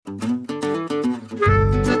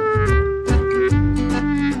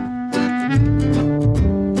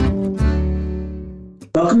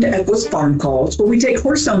Welcome to Equus Farm Calls, where we take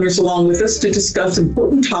horse owners along with us to discuss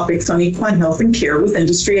important topics on equine health and care with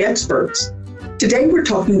industry experts. Today, we're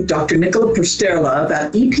talking with Dr. Nicola Persterla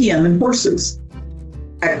about EPM and horses.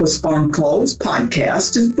 Equus Farm Calls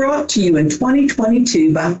podcast is brought to you in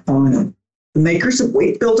 2022 by Farnham, the makers of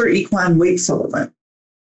Weight Builder Equine Weight Supplement.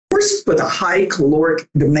 Horses with a high caloric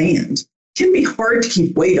demand can be hard to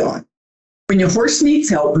keep weight on. When your horse needs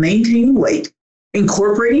help maintaining weight,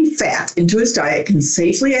 incorporating fat into his diet can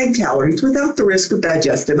safely add calories without the risk of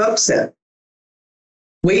digestive upset.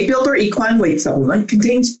 Weight Builder Equine Weight Supplement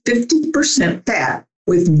contains 50% fat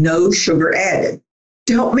with no sugar added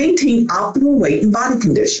to help maintain optimal weight and body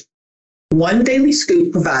condition. One daily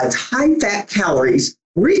scoop provides high-fat calories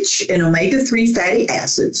rich in omega-3 fatty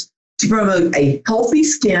acids to promote a healthy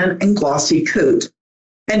skin and glossy coat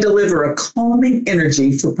and deliver a calming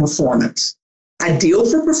energy for performance. Ideal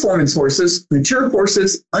for performance horses, mature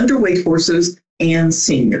horses, underweight horses, and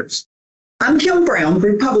seniors. I'm Kim Brown,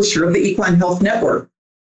 the publisher of the Equine Health Network.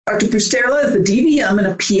 Dr. Persterla is a DVM and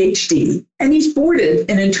a PhD, and he's boarded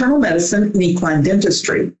in internal medicine and equine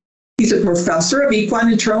dentistry. He's a professor of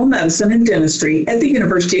equine internal medicine and dentistry at the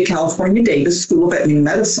University of California, Davis School of Veterinary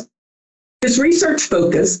Medicine. His research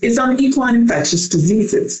focus is on equine infectious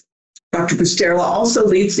diseases. Dr. Persterla also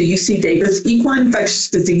leads the UC Davis Equine Infectious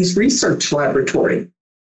Disease Research Laboratory.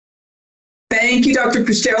 Thank you, Dr.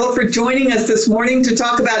 Persterla, for joining us this morning to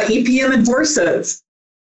talk about EPM and horses.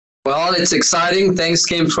 Well, it's exciting. Thanks,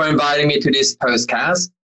 Kim, for inviting me to this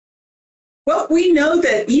podcast. Well, we know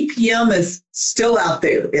that EPM is still out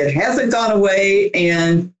there. It hasn't gone away,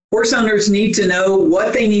 and horse owners need to know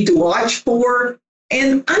what they need to watch for.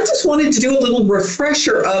 And I just wanted to do a little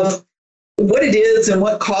refresher of what it is and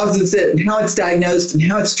what causes it and how it's diagnosed and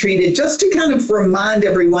how it's treated, just to kind of remind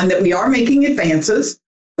everyone that we are making advances,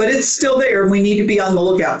 but it's still there and we need to be on the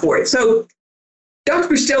lookout for it. So, Dr.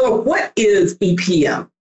 Persterla, what is EPM?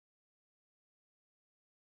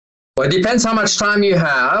 Well, it depends how much time you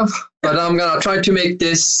have, but I'm going to try to make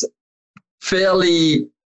this fairly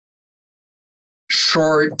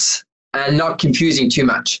short and not confusing too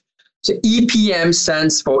much. So EPM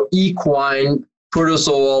stands for equine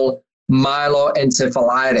protozoal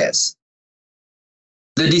myeloencephalitis.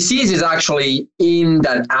 The disease is actually in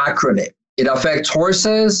that acronym. It affects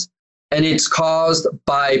horses and it's caused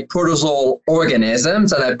by protozoal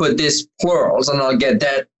organisms. And I put this plurals and I'll get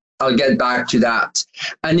back to that.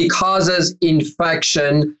 And it causes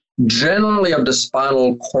infection generally of the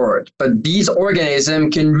spinal cord. But these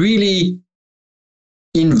organisms can really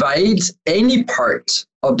invade any part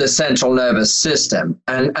of the central nervous system.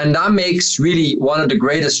 And that makes really one of the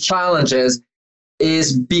greatest challenges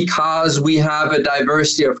is because we have a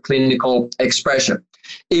diversity of clinical expression.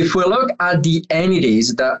 If we look at the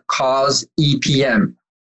entities that cause EPM,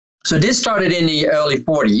 so this started in the early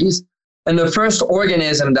 40s, and the first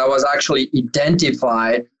organism that was actually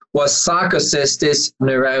identified was Sarcocystis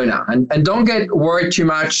neurona. And don't get worried too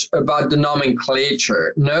much about the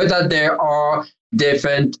nomenclature. Know that there are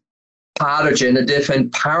different pathogens,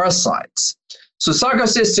 different parasites. So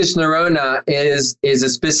Sarcocystis neurona is a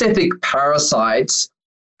specific parasite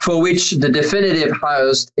for which the definitive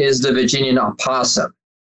host is the Virginian opossum,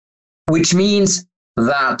 which means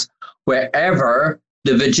that wherever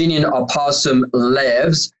the Virginian opossum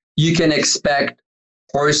lives, you can expect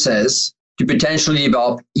horses to potentially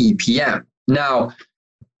develop EPM. Now,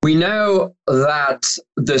 we know that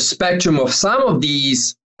the spectrum of some of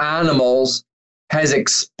these animals has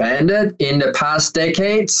expanded in the past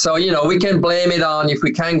decades. So, we can blame it on, if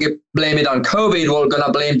we can't blame it on COVID, we're going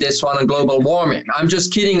to blame this one on global warming. I'm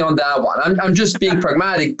just kidding on that one. I'm just being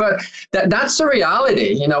pragmatic, but that's the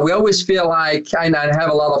reality. We always feel like, and I have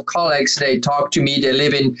a lot of colleagues, they talk to me, they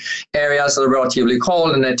live in areas that are relatively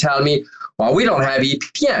cold, and they tell me, well, we don't have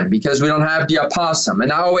EPM because we don't have the opossum.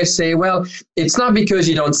 And I always say, well, it's not because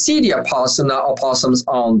you don't see the opossum, that opossums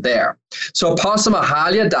aren't there. So opossums are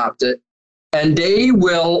highly adapted, and they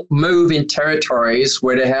will move in territories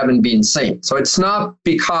where they haven't been seen. So it's not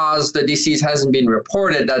because the disease hasn't been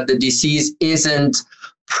reported that the disease isn't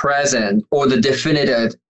present or the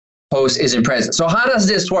definitive host isn't present. So how does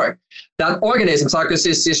this work? That organism,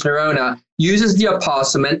 Sarcocystis neurona, uses the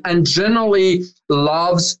opossum and generally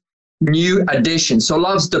loves new additions, so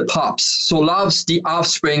loves the pups, so loves the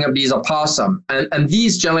offspring of these opossum. And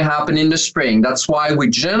these generally happen in the spring. That's why we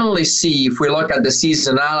generally see, if we look at the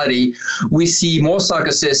seasonality, we see more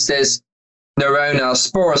Sarcocystis neurona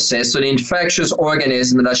sporocysts, so the infectious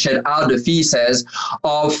organism that shed out the feces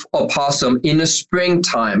of opossum in the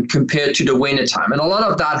springtime compared to the wintertime. And a lot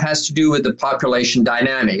of that has to do with the population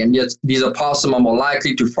dynamic. And yet these opossum are more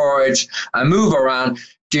likely to forage and move around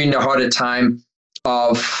during the harder time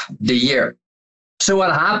of the year. So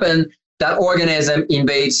what happened? That organism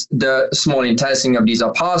invades the small intestine of these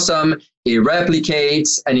opossum. It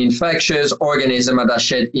replicates an infectious organism that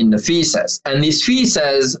shed in the feces. And these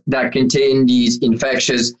feces that contain these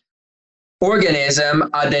infectious organisms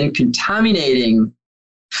are then contaminating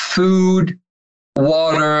food,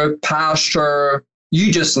 water, pasture,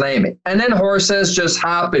 you just name it. And then horses just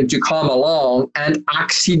happen to come along and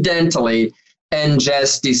accidentally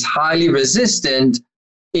ingest this highly resistant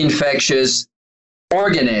infectious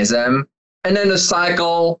organism, and then the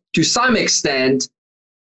cycle to some extent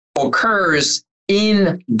occurs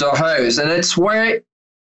in the host, and it's where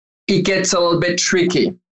it gets a little bit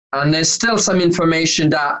tricky, and there's still some information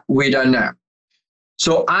that we don't know.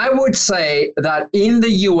 So I would say that in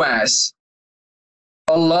the US,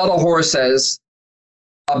 a lot of horses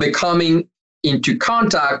are becoming into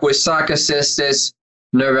contact with Sarcocystis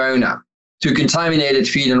neurona through contaminated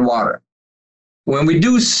feed and water. When we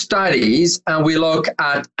do studies and we look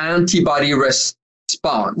at antibody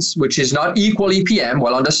response, which is not equal EPM,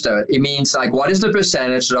 well understood, it means like what is the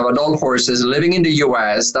percentage of adult horses living in the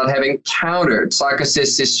US that have encountered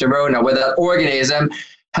Sarcocystis neurona, where that organism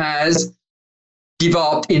has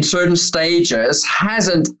developed in certain stages,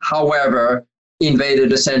 hasn't, however, invaded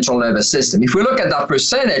the central nervous system. If we look at that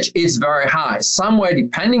percentage, it's very high, somewhere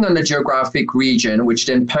depending on the geographic region, which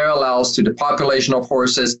then parallels to the population of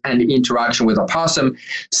horses and the interaction with opossum,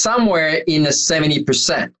 somewhere in the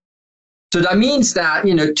 70%. So that means that,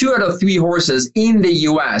 2 out of 3 horses in the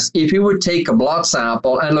US, if you would take a blood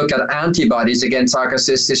sample and look at antibodies against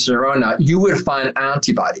Sarcocystis neurona, you would find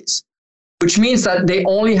antibodies, which means that they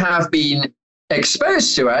only have been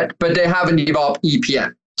exposed to it, but they haven't developed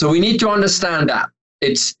EPM. So we need to understand that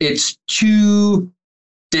it's 2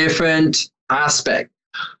 different aspects.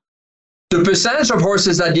 The percentage of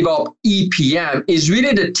horses that develop EPM is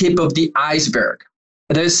really the tip of the iceberg.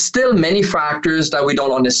 There's still many factors that we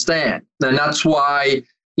don't understand. And that's why,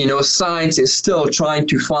 science is still trying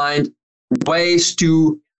to find ways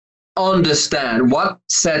to understand what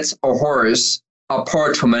sets a horse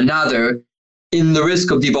apart from another in the risk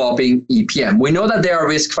of developing EPM. We know that there are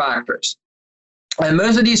risk factors. And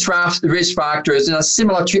most of these risk factors are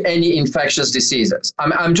similar to any infectious diseases.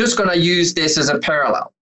 I'm just going to use this as a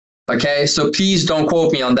parallel. Okay, so please don't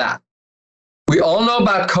quote me on that. We all know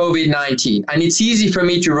about COVID-19, and it's easy for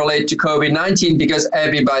me to relate to COVID-19 because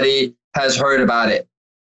everybody has heard about it.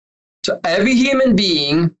 So every human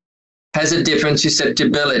being has a different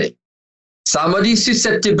susceptibility. Some of these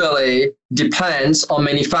susceptibility depends on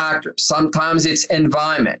many factors. Sometimes it's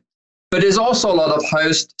environment, but there's also a lot of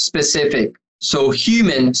host-specific, so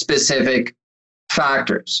human-specific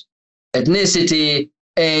factors: ethnicity,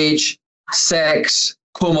 age, sex,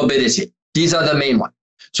 comorbidity. These are the main ones.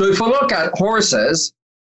 So if we look at horses,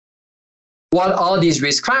 what are these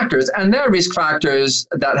risk factors? And there are risk factors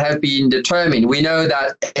that have been determined. We know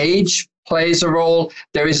that age plays a role.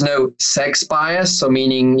 There is no sex bias, so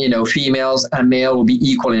meaning, females and male will be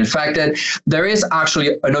equally infected. There is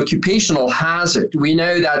actually an occupational hazard. We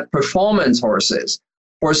know that performance horses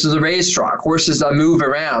at racetrack, horses that move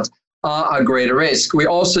around are at greater risk. We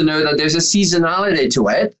also know that there's a seasonality to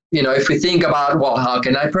it. If we think about, well, how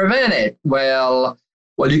can I prevent it? Well,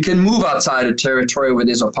 you can move outside the territory with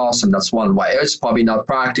this opossum. That's one way. It's probably not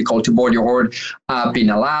practical to board your herd up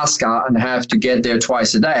in Alaska and have to get there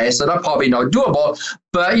twice a day. So that's probably not doable.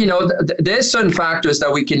 But, there's certain factors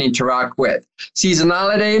that we can interact with.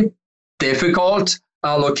 Seasonality, difficult.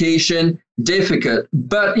 Location, difficult.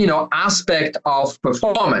 But, aspect of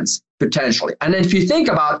performance, potentially. And then if you think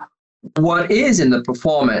about what is in the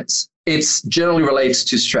performance, it generally relates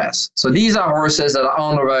to stress. So these are horses that are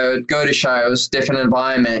on the road, go to shows, different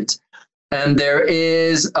environment, and there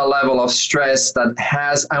is a level of stress that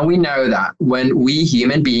has, and we know that when we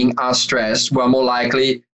human beings are stressed, we're more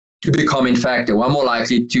likely to become infected. We're more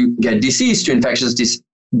likely to get disease, to infectious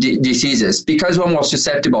diseases, because we're more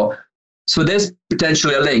susceptible. So there's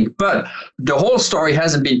potentially a link, but the whole story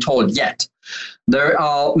hasn't been told yet. There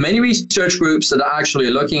are many research groups that are actually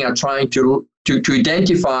looking at trying to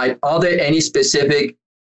identify, are there any specific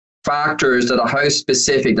factors that are host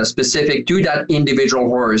specific, that are specific to that individual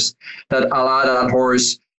horse, that allow that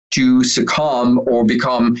horse to succumb or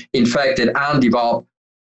become infected and develop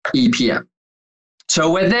EPM.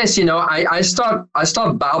 So with this, I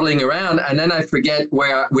start babbling around, and then I forget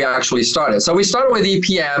where we actually started. So we started with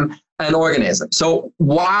EPM and organism. So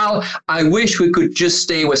while I wish we could just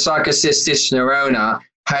stay with Sarcocystis neurona,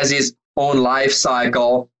 has its own life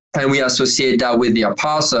cycle, and we associate that with the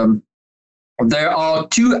opossum, there are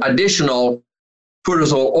 2 additional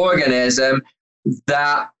protozoal organisms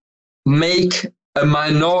that make a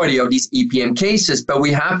minority of these EPM cases, but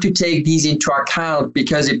we have to take these into account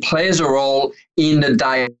because it plays a role in the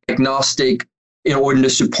diagnostic, or in the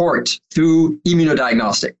support through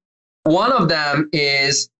immunodiagnostic. One of them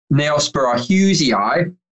is Neospora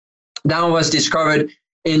hughesii. That was discovered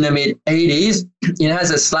in the mid-80s. It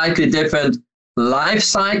has a slightly different life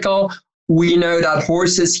cycle. We know that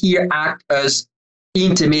horses here act as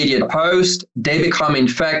intermediate hosts. They become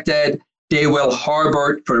infected. They will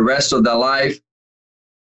harbor for the rest of their life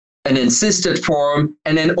an encysted form,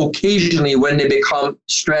 and then occasionally when they become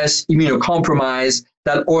stressed, immunocompromised,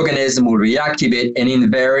 that organism will reactivate, and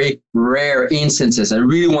in very rare instances, I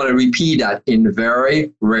really want to repeat that, in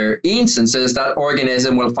very rare instances, that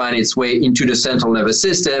organism will find its way into the central nervous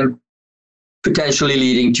system, potentially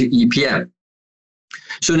leading to EPM.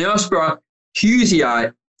 So Neospora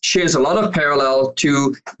hughesii shares a lot of parallel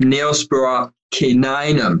to Neospora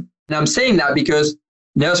caninum. And I'm saying that because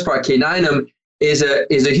Neospora caninum is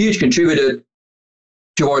a huge contributor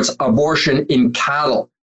towards abortion in cattle,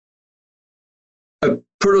 a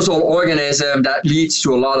protozoal organism that leads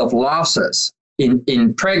to a lot of losses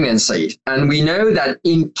in pregnancy. And we know that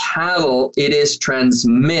in cattle, it is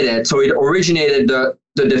transmitted. So it originated, the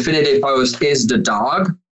definitive host is the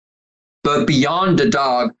dog, but beyond the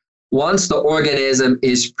dog, once the organism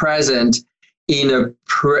is present in a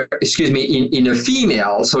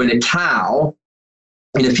female, so in a cow,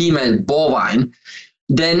 in a female bovine,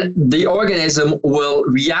 then the organism will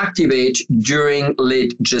reactivate during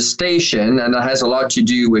late gestation, and that has a lot to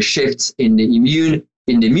do with shifts in the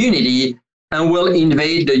immunity, and will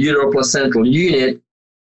invade the uteroplacental unit,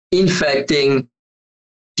 infecting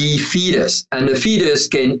the fetus. And the fetus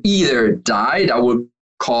can either die, that would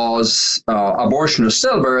cause abortion or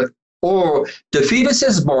stillbirth, or the fetus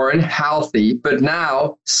is born healthy, but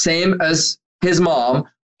now, same as his mom,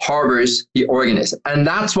 harbors the organism. And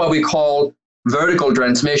that's what we call vertical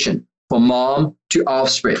transmission, from mom to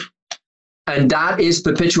offspring. And that is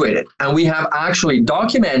perpetuated. And we have actually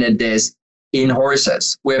documented this in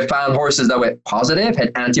horses. We have found horses that were positive,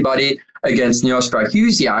 had antibody against Neospora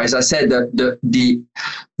hughesii. As I said, the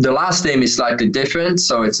last name is slightly different,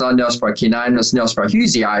 so it's not Neospora caninum, it's Neospora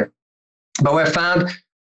hughesii. But we have found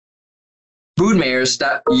brood mares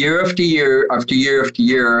that year after year after year after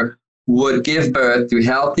year would give birth to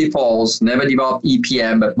healthy foals, never developed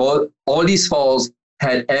EPM, but all these foals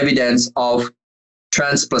had evidence of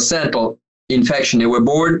transplacental infection. They were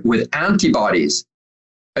born with antibodies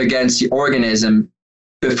against the organism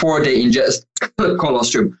before they ingest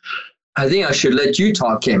colostrum. I think I should let you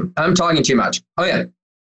talk, Kim. I'm talking too much. Okay,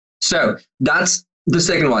 so that's the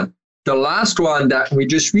second one. The last one that we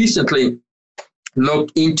just recently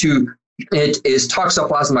looked into, it is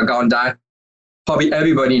Toxoplasma gondii. Probably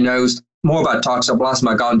everybody knows more about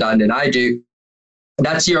Toxoplasma gondii than I do.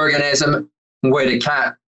 That's the organism where the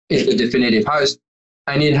cat is the definitive host,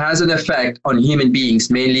 and it has an effect on human beings,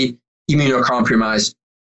 mainly immunocompromised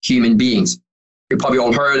human beings. You probably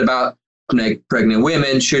all heard about pregnant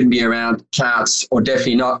women shouldn't be around cats, or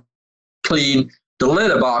definitely not clean the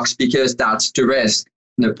litter box, because that's the risk.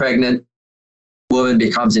 The pregnant woman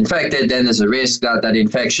becomes infected, then there's a risk that that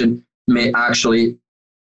infection may actually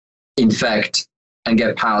infect and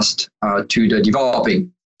get passed to the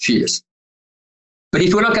developing fetus. But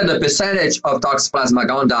if we look at the percentage of Toxoplasma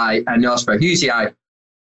gondii and Neospora hughesii,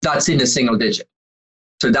 that's in the single digit.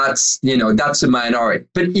 So that's a minority.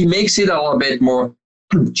 But it makes it a little bit more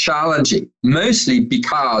challenging, mostly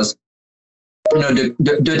because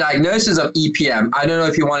the diagnosis of EPM, I don't know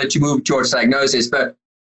if you wanted to move towards diagnosis, but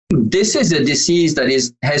this is a disease that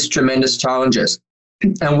has tremendous challenges.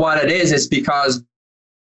 And what it is because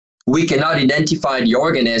we cannot identify the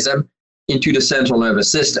organism into the central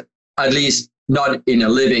nervous system, at least not in a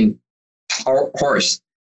living horse,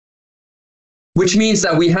 which means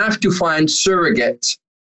that we have to find surrogates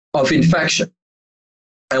of infection.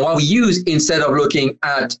 And what we use, instead of looking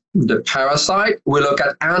at the parasite, we look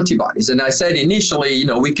at antibodies. And I said initially,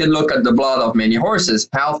 we can look at the blood of many horses,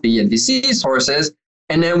 healthy and diseased horses,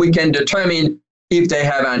 and then we can determine if they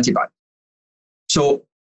have antibodies. So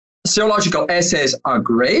serological assays are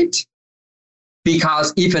great,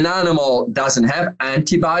 because if an animal doesn't have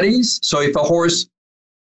antibodies, so if a horse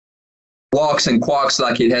walks and quacks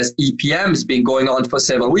like it has EPM, it's been going on for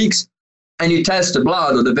several weeks, and you test the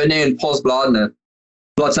blood, or the Venerian pulse blood, and the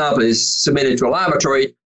blood sample is submitted to a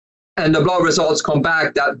laboratory, and the blood results come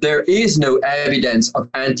back that there is no evidence of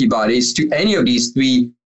antibodies to any of these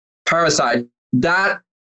three parasites, that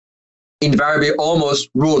invariably almost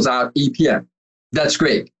rules out EPM. That's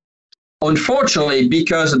great. Unfortunately,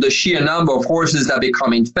 because of the sheer number of horses that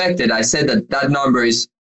become infected, I said that number is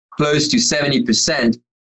close to 70%.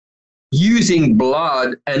 using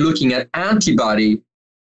blood and looking at antibody,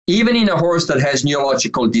 even in a horse that has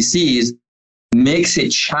neurological disease, makes it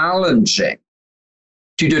challenging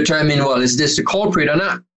to determine, well, is this the culprit or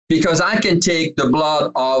not? Because I can take the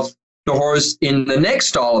blood of the horse in the next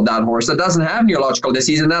stall of that horse that doesn't have neurological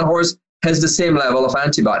disease, and that horse has the same level of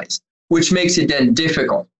antibodies, which makes it then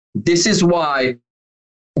difficult. This is why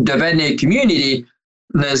the veterinary community,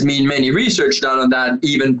 there's been many research done on that,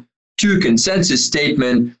 even 2 consensus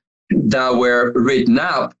statements that were written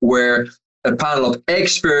up where a panel of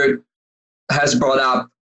experts has brought up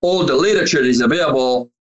all the literature that is available,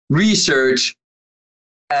 research,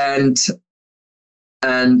 and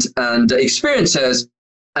the experiences,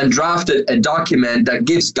 and drafted a document that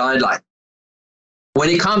gives guidelines. When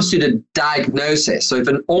it comes to the diagnosis, so if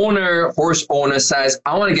an horse owner says,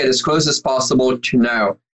 I want to get as close as possible to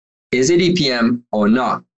know, is it EPM or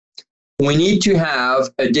not? We need to have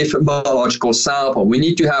a different biological sample. We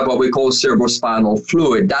need to have what we call cerebrospinal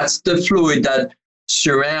fluid. That's the fluid that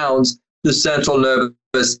surrounds the central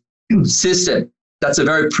nervous system. That's a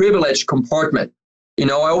very privileged compartment. I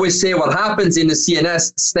always say what happens in the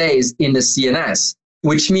CNS stays in the CNS,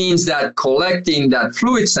 which means that collecting that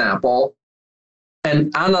fluid sample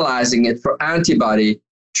and analyzing it for antibody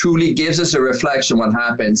truly gives us a reflection of what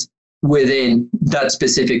happens within that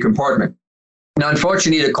specific compartment. Now,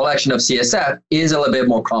 unfortunately, the collection of CSF is a little bit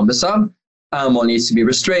more cumbersome. Animal needs to be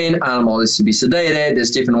restrained, animal needs to be sedated.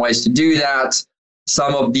 There's different ways to do that.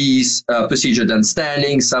 Some of these procedures are done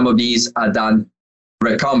standing, some of these are done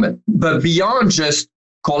recumbent. But beyond just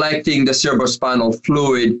collecting the cerebrospinal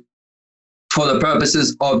fluid for the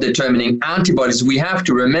purposes of determining antibodies, we have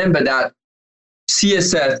to remember that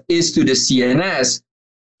CSF is to the CNS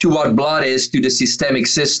to what blood is to the systemic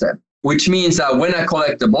system, which means that when I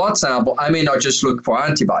collect the blood sample, I may not just look for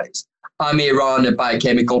antibodies. I may run a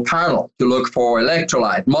biochemical panel to look for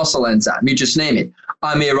electrolyte, muscle enzyme, you just name it.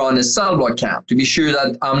 I may run a cell blood count to be sure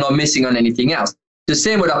that I'm not missing on anything else. The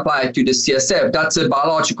same would apply to the CSF. That's a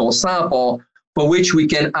biological sample for which we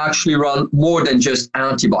can actually run more than just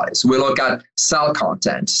antibodies. We look at cell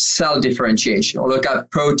content, cell differentiation, we look at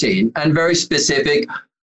protein, and very specific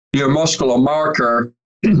neuromuscular marker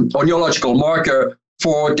or neurological marker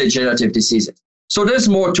for degenerative diseases. So there's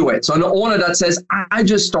more to it. So an owner that says, I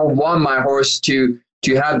just don't want my horse to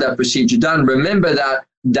have that procedure done, remember that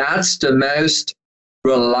that's the most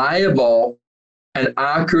reliable and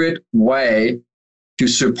accurate way to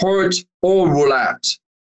support or rule out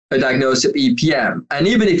a diagnosis of EPM. And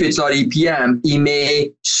even if it's not EPM, it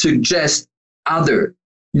may suggest other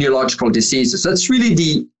neurological diseases. That's really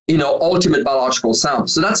the ultimate biological sample.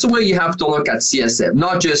 So that's the way you have to look at CSF,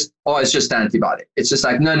 not just, it's just antibody. It's just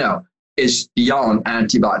like, no, it's beyond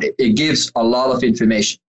antibody. It gives a lot of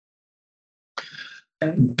information.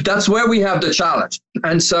 That's where we have the challenge.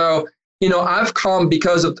 And so, I've come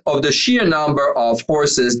because of the sheer number of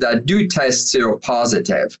horses that do test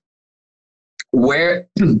seropositive. Where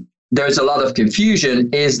there's a lot of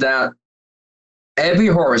confusion is that every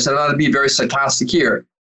horse, and I'll be very sarcastic here,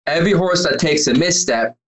 every horse that takes a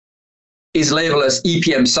misstep is labeled as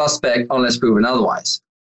EPM suspect unless proven otherwise.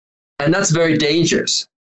 And that's very dangerous.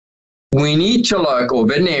 We need to look, or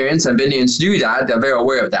veterinarians do that, they're very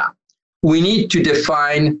aware of that. We need to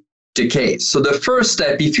define the case. So the first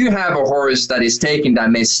step, if you have a horse that is taking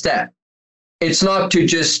that misstep, it's not to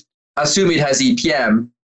just assume it has EPM,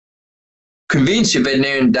 convince your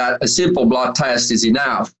veterinarian that a simple blood test is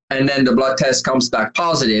enough, and then the blood test comes back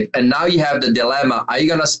positive, and now you have the dilemma, are you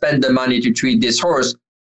going to spend the money to treat this horse?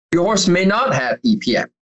 Your horse may not have EPM.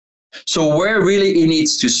 So where really it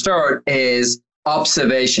needs to start is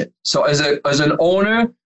observation. So as an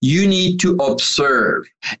owner, you need to observe.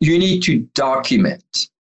 You need to document.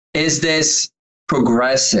 Is this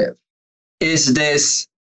progressive? Is this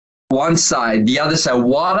one side, the other side?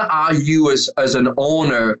 What are you as an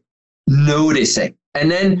owner noticing?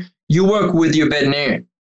 And then you work with your veterinarian.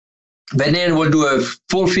 Veterinarian will do a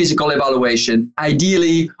full physical evaluation.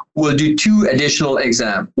 Ideally, we'll do 2 additional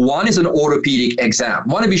exams. One is an orthopedic exam.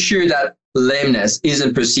 Want to be sure that lameness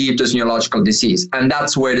isn't perceived as neurological disease. And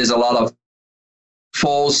that's where there's a lot of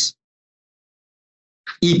false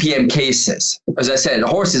EPM cases. As I said, the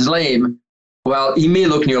horse is lame. Well, he may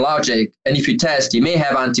look neurologic. And if you test, he may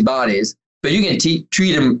have antibodies, but you can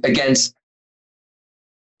treat him against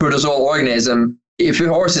protozoal organism. If your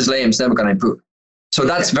horse is lame, it's never going to improve. So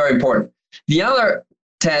that's very important. The other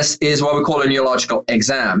test is what we call a neurological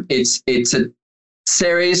exam. It's a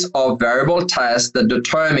series of variable tests that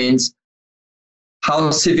determines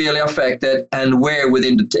how severely affected and where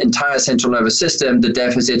within the entire central nervous system the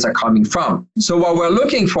deficits are coming from. So while we're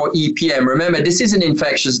looking for EPM, remember, this is an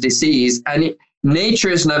infectious disease, and nature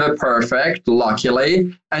is never perfect,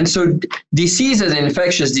 luckily. And so diseases,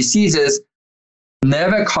 infectious diseases,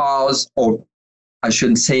 never cause, or I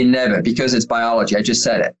shouldn't say never because it's biology, I just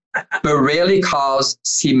said it, but rarely cause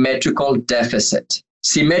symmetrical deficit.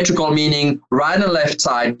 Symmetrical meaning right and left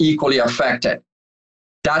side equally affected.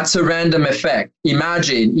 That's a random effect.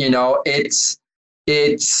 Imagine, it's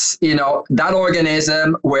that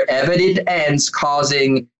organism, wherever it ends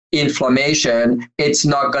causing inflammation, it's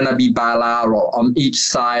not going to be bilateral on each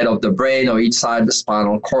side of the brain or each side of the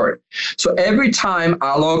spinal cord. So every time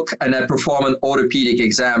I look and I perform an orthopedic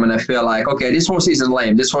exam and I feel like, okay, this horse isn't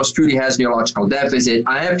lame, this horse truly has neurological deficit,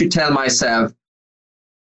 I have to tell myself,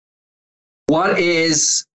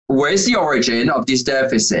 where's the origin of this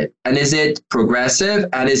deficit? And is it progressive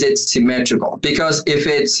and is it symmetrical? Because if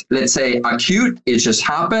it's, let's say, acute, it just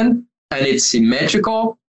happened and it's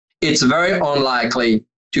symmetrical, it's very unlikely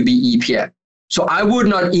to be EPM. So I would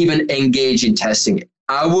not even engage in testing it.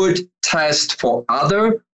 I would test for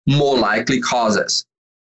other more likely causes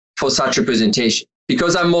for such a presentation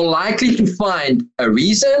because I'm more likely to find a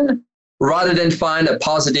reason rather than find a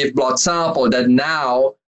positive blood sample that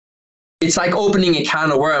now it's like opening a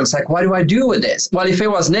can of worms. Like, what do I do with this? Well, if it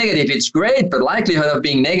was negative, it's great, but likelihood of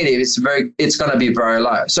being negative it's going to be very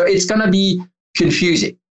low. So it's going to be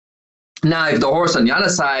confusing. Now, if the horse on the other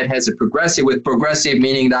side has a progressive, with progressive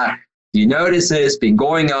meaning that you notice it's been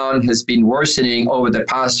going on, has been worsening over the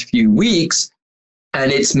past few weeks,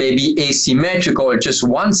 and it's maybe asymmetrical at just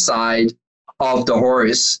one side of the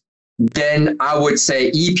horse, then I would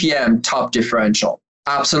say EPM top differential.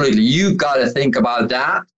 Absolutely. You got to think about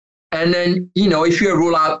that. And then, if you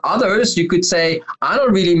rule out others, you could say, I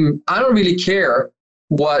don't really care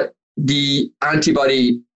what the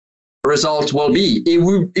antibody result will be.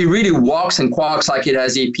 It really walks and quacks like it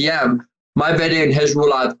has EPM. My veterinarian has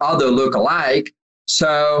ruled out other look-alike.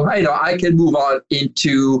 So, I can move on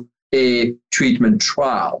into a treatment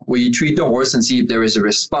trial where you treat the horse and see if there is a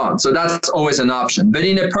response. So that's always an option. But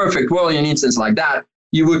in a perfect world, in an instance like that,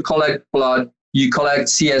 you would collect blood, you collect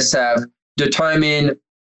CSF, determine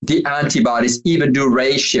the antibodies, even do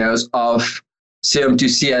ratios of serum to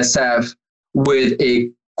CSF with a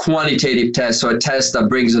quantitative test, so a test that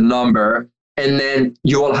brings a number, and then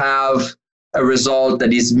you will have a result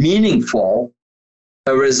that is meaningful,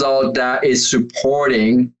 a result that is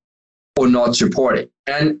supporting or not supporting.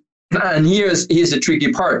 And here's the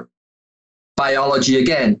tricky part. Biology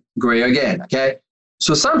again, gray again, okay?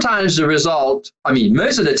 So sometimes the result,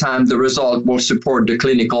 most of the time, the result will support the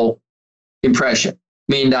clinical impression,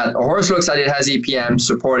 meaning that a horse looks like it has EPM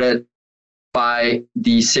supported by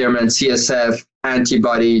the serum and CSF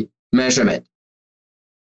antibody measurement.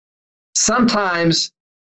 Sometimes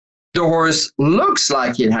the horse looks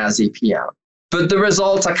like it has EPM, but the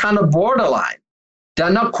results are kind of borderline. They're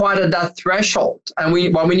not quite at that threshold. And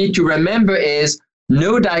what we need to remember is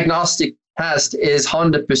no diagnostic test is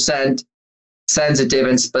 100% sensitive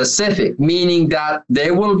and specific, meaning that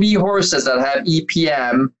there will be horses that have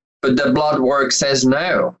EPM, but the blood work says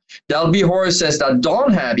no. There'll be horses that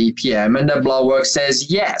don't have EPM and the blood work says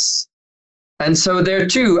yes. And so there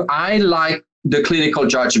too, I like the clinical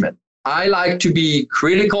judgment. I like to be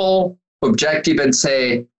critical, objective, and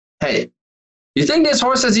say, hey, you think this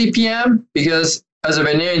horse has EPM? Because as a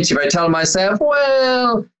veterinarian, if I tell myself,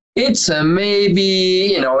 well, it's a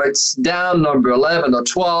maybe, it's down number 11 or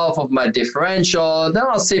 12 of my differential, then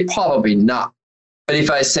I'll say probably not. But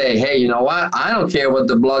if I say, hey, you know what? I don't care what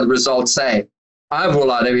the blood results say. I've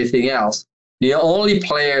ruled out everything else. The only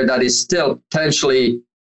player that is still potentially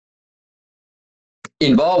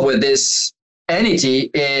involved with this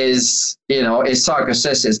entity is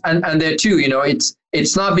sarcocysts. And there too,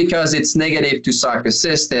 it's not because it's negative to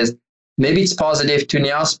sarcocysts. Maybe it's positive to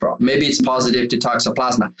neospora. Maybe it's positive to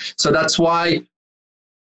toxoplasma. So that's why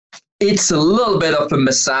it's a little bit of a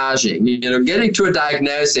massaging. Getting to a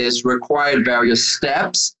diagnosis requires various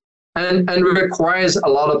steps and requires a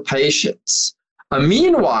lot of patience.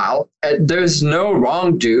 Meanwhile, there's no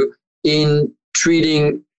wrongdo in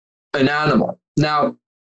treating an animal. Now,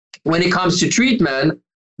 when it comes to treatment,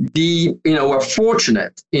 we're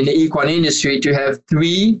fortunate in the equine industry to have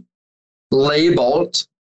 3 labeled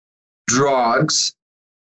drugs.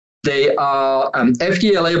 They are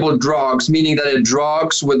FDA-labeled drugs, meaning that they're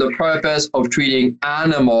drugs with the purpose of treating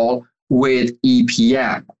animal with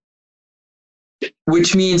EPM,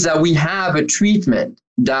 which means that we have a treatment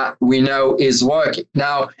that we know is working.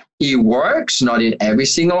 Now, it works not in every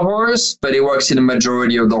single horse, but it works in the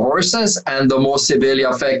majority of the horses. And the more severely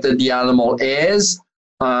affected the animal is,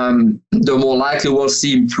 the more likely we'll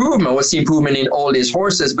see improvement. We'll see improvement in all these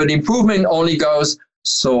horses, but improvement only goes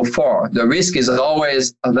so far. The risk is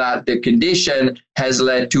always that the condition has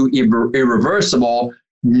led to irreversible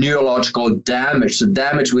neurological damage, so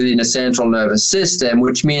damage within the central nervous system,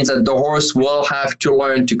 which means that the horse will have to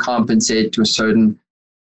learn to compensate to a certain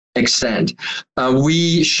extent.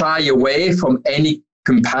 We shy away from any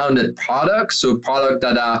compounded products, so products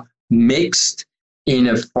that are mixed in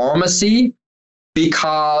a pharmacy,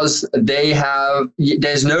 because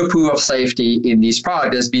there's no proof of safety in these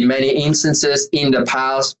products. There's been many instances in the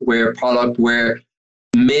past where products were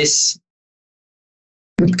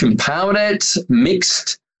compounded,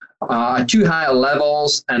 mixed to higher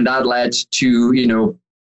levels, and that led to,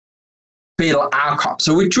 fatal outcomes.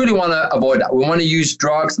 So we truly want to avoid that. We want to use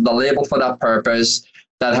drugs that are labeled for that purpose,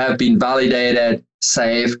 that have been validated,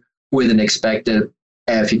 safe, with an expected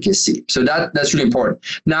efficacy. So that's really important.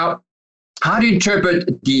 Now, how do you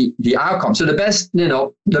interpret the outcome? So the best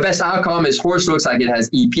outcome is horse looks like it has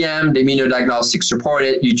EPM, the immunodiagnostics report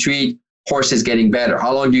it, you treat, horse is getting better.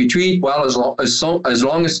 How long do you treat? Well, as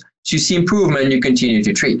long as you see improvement, you continue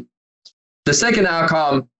to treat. The second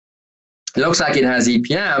outcome, it looks like it has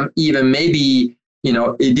EPM, even maybe,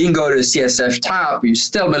 it didn't go to the CSF tap, you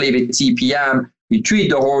still believe it's EPM, you treat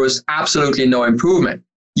the horse, absolutely no improvement.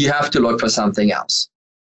 You have to look for something else.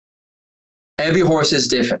 Every horse is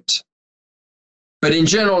different. But in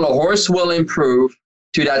general, a horse will improve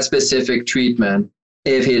to that specific treatment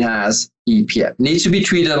if it has EPM. It needs to be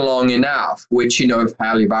treated long enough, which, is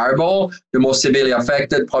highly variable. The more severely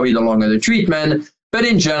affected, probably the longer the treatment. But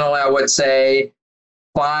in general, I would say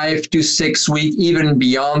 5 to 6 weeks, even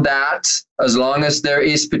beyond that, as long as there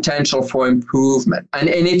is potential for improvement. And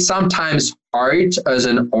it's sometimes hard as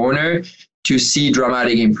an owner to see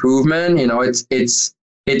dramatic improvement.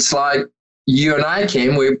 It's like you and I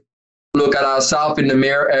we look at ourselves in the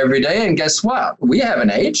mirror every day, and guess what? We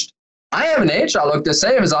haven't aged. I haven't aged. I look the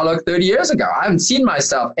same as I looked 30 years ago. I haven't seen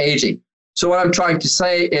myself aging. So what I'm trying to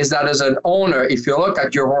say is that as an owner, if you look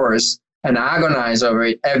at your horse and agonize over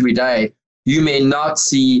it every day, you may not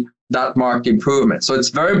see that marked improvement. So it's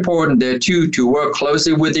very important there too to work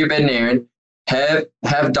closely with your veterinarian,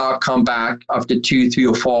 have doc come back after 2, 3,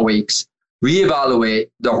 or 4 weeks, reevaluate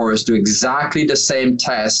the horse, do exactly the same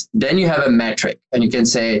test. Then you have a metric, and you can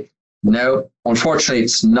say, no, unfortunately,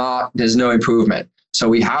 it's not, there's no improvement. So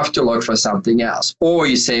we have to look for something else. Or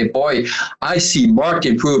you say, boy, I see marked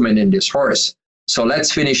improvement in this horse. So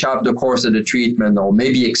let's finish up the course of the treatment, or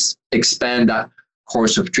maybe expand that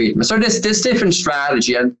course of treatment. So there's this different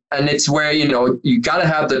strategy, and it's where, you got to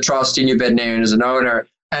have the trust in your veterinarian as an owner,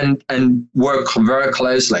 and work very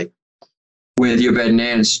closely with your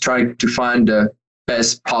veterinarians trying to find the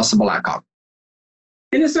best possible outcome.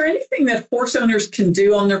 And is there anything that horse owners can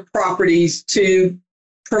do on their properties to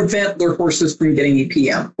prevent their horses from getting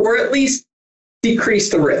EPM, or at least decrease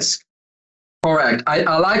the risk? Correct.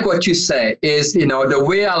 I like what you say is, the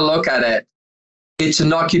way I look at it, it's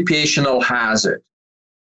an occupational hazard.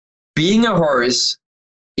 Being a horse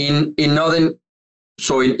in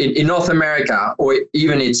North America, or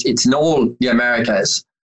even it's in all the Americas,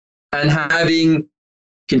 and having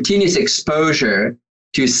continuous exposure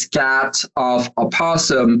to scat of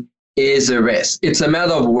opossum is a risk. It's a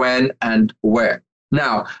matter of when and where.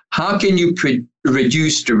 Now, how can you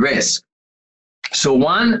reduce the risk? So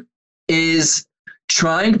one is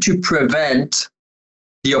trying to prevent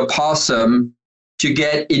the opossum to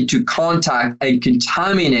get into contact and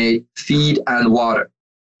contaminate feed and water.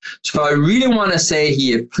 So I really want to say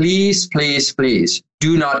here, please, please, please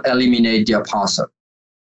do not eliminate the opossum.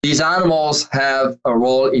 These animals have a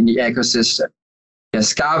role in the ecosystem. They're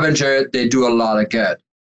scavenger, they do a lot of good.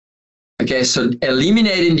 Okay, so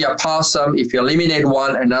eliminating the opossum, if you eliminate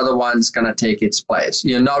one, another one's going to take its place.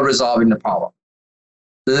 You're not resolving the problem.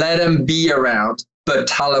 Let them be around, but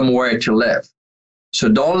tell them where to live. So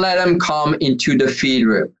don't let them come into the feed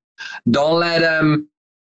room. Don't let them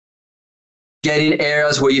get in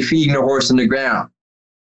areas where you're feeding the horse on the ground.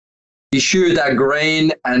 Be sure that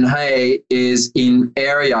grain and hay is in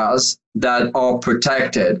areas that are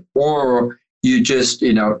protected, or you just,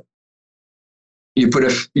 you put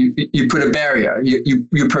a barrier.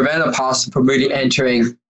 You prevent a possum from really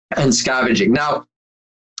entering and scavenging. Now,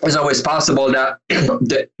 it's always possible that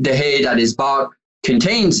the hay that is bought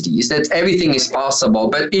contains these. That everything is possible,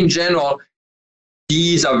 but in general,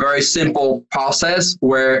 these are very simple process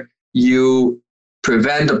where you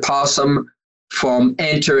prevent the possum from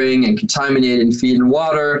entering and contaminating feed and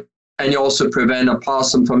water, and you also prevent a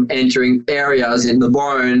possum from entering areas in the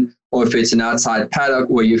barn, or if it's an outside paddock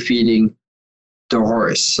where you're feeding the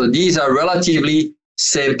horse. So these are relatively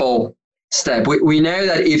simple steps. We know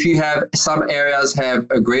that if you have some areas have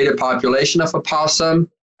a greater population of opossum,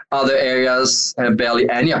 Other areas have barely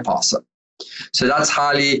any opossum. So that's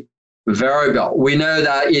highly variable. We know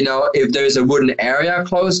that, if there's a wooded area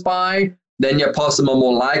close by, then your opossum are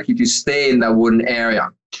more likely to stay in that wooded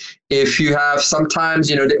area. If you have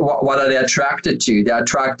sometimes, what are they attracted to? They're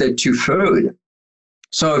attracted to food.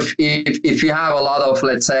 So if you have a lot of,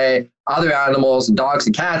 let's say, other animals, dogs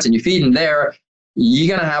and cats, and you feed them there, you're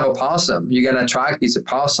going to have opossum. You're going to attract these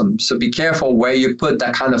opossums. So be careful where you put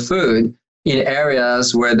that kind of food in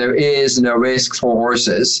areas where there is no risk for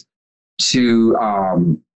horses to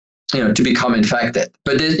become infected.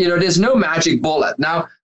 But there's no magic bullet. Now,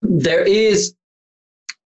 there is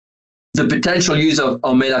the potential use of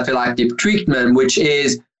metaphylactic treatment, which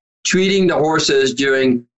is treating the horses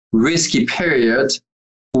during risky periods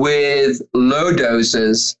with low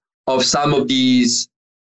doses of some of these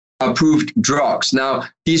approved drugs. Now,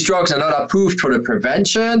 these drugs are not approved for the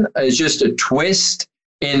prevention. It's just a twist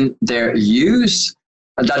in their use.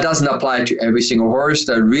 And that doesn't apply to every single horse.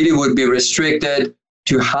 That really would be restricted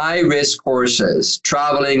to high-risk horses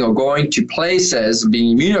traveling or going to places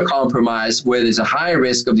being immunocompromised where there's a high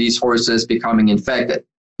risk of these horses becoming infected.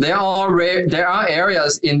 There are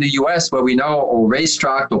areas in the US where we know, or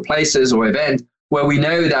racetrack or places or event, where we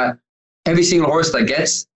know that every single horse that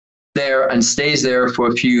gets there and stays there for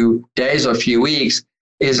a few days or a few weeks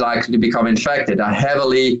is likely to become infected, are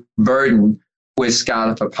heavily burdened with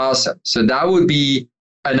scallop opossum. So that would be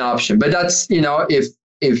an option. But that's,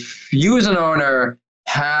 if you as an owner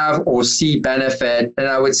have or see benefit, then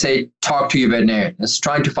I would say talk to your veterinarian. It's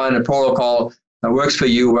trying to find a protocol that works for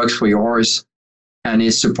you, works for your horse, and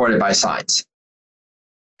is supported by science.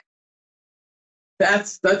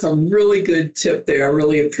 That's a really good tip there. I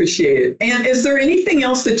really appreciate it. And is there anything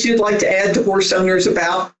else that you'd like to add to horse owners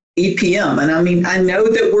about EPM? And I know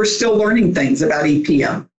that we're still learning things about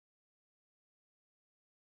EPM.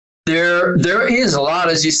 There is a lot,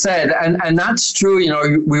 as you said, and that's true.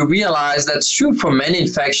 We realize that's true for many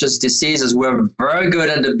infectious diseases. We're very good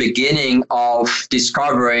at the beginning of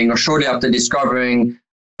discovering, or shortly after discovering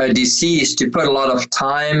a disease, to put a lot of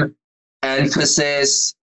time,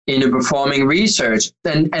 emphasis into performing research.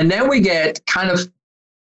 And then we get kind of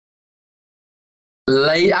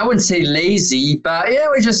late, I wouldn't say lazy, but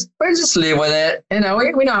we just live with it. We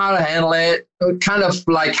know how to handle it. We're kind of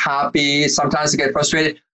like happy. Sometimes we get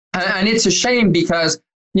frustrated. And it's a shame because,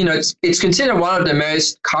 it's considered one of the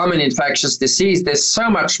most common infectious diseases. There's so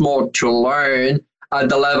much more to learn at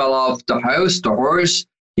the level of the host, the horse,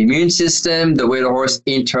 the immune system, the way the horse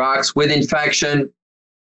interacts with infection.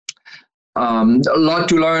 A lot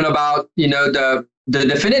to learn about, the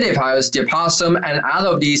definitive host, the opossum, and out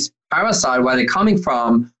of these parasites, where they're coming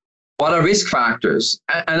from, what are risk factors.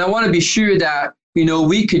 And I want to be sure that,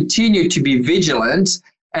 we continue to be vigilant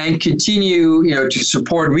and continue, to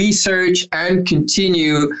support research and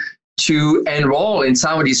continue to enroll in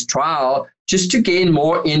some of these trials just to gain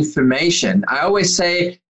more information. I always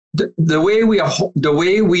say the way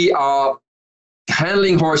we are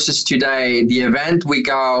handling horses today, the event we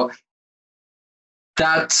go,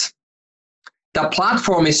 that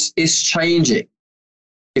platform is changing.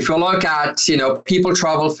 If you look at, people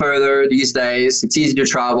travel further these days, it's easy to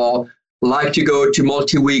travel, like to go to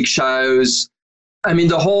multi-week shows.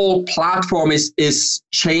 The whole platform is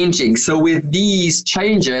changing. So with these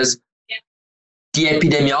changes, the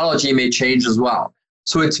epidemiology may change as well.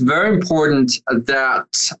 So it's very important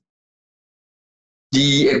that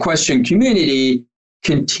the equestrian community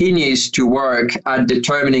continues to work at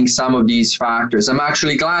determining some of these factors. I'm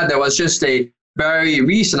actually glad there was just a very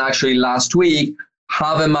recent, actually last week,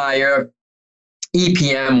 Havemeyer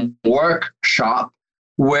EPM workshop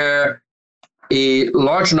where a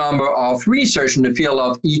large number of research in the field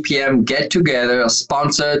of EPM get together,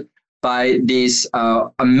 sponsored by this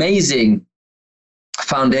amazing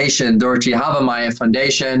foundation, Dorothy Havemeyer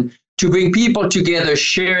Foundation, to bring people together,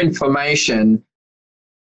 share information,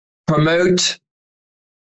 promote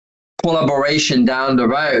collaboration down the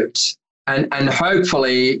road, and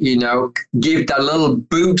hopefully, give that little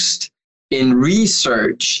boost in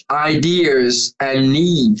research, ideas, and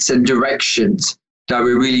needs and directions that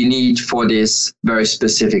we really need for this very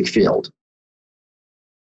specific field.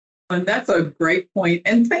 And that's a great point.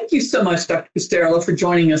 And thank you so much, Dr. Pisterla, for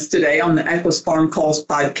joining us today on the Equus Farm Calls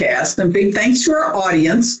podcast. And big thanks to our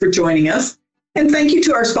audience for joining us. And thank you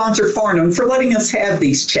to our sponsor, Farnham, for letting us have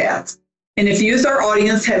these chats. And if you as our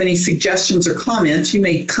audience have any suggestions or comments, you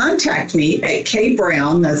may contact me at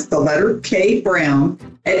kbrown, that's the letter K Brown,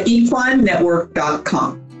 at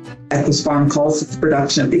equinenetwork.com. Equus Farm Calls is a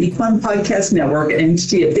production of the Equine Podcast Network, an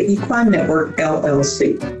entity of the Equine Network,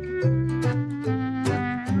 LLC.